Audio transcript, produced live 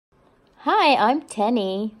Hi, I'm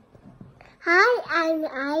Tenny. Hi, I'm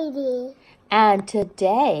Ivy. And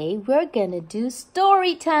today we're gonna do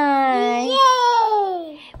story time.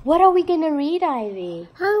 Yay! What are we gonna read, Ivy?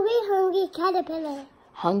 Hungry Caterpillar.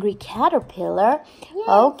 Hungry Caterpillar? Yes.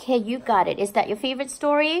 Okay, you got it. Is that your favorite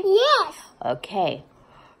story? Yes. Okay.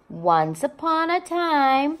 Once upon a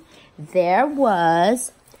time, there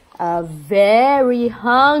was a very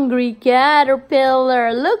hungry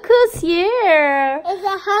caterpillar. Look who's here. It's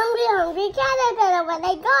a hungry caterpillar. What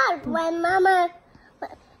I got when Mama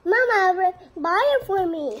bought it for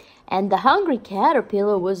me. And the hungry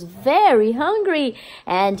caterpillar was very hungry.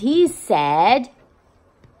 And he said,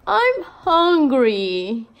 I'm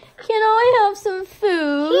hungry. Can I have some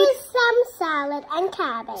food? Here's some salad and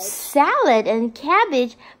cabbage. Salad and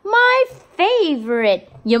cabbage, my favorite.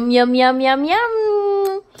 Yum, yum, yum, yum,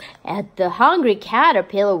 yum. And the hungry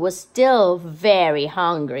caterpillar was still very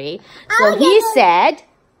hungry. So he said,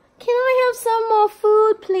 can I have some more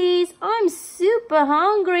food, please? I'm super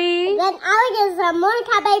hungry. Then I'll get some more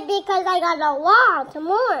cabbage because I got a lot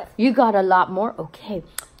more. You got a lot more? Okay.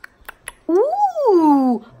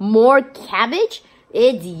 Ooh, more cabbage?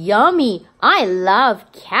 It's yummy. I love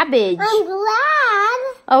cabbage. I'm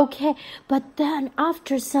glad. Okay, but then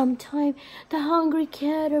after some time, the hungry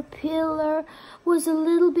caterpillar was a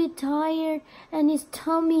little bit tired and his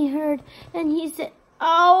tummy hurt. And he said,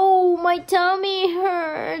 oh, my tummy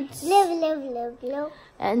hurts. Live.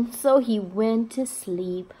 And so he went to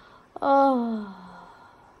sleep. Oh.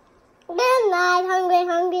 Good night,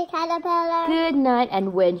 hungry caterpillar. Good night.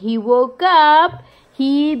 And when he woke up,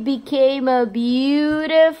 he became a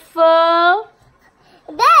beautiful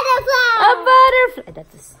butterfly. A butterfly.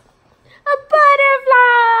 That's a butterfly.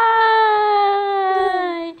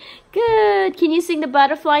 Good. Can you sing the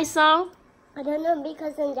butterfly song? I don't know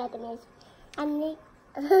because in Japanese.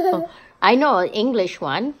 Oh, I know an English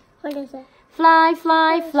one. What is it? Fly,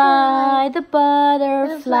 fly, fly, the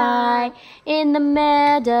butterfly. In the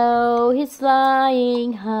meadow, he's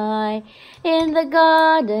flying high. In the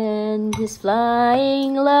garden, he's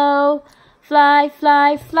flying low. Fly,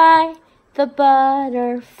 fly, fly, the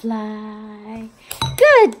butterfly.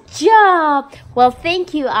 Good job! Well,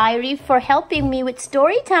 thank you, Airi, for helping me with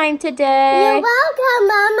story time today. You're welcome,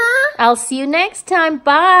 Mama. I'll see you next time.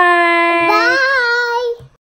 Bye. Bye.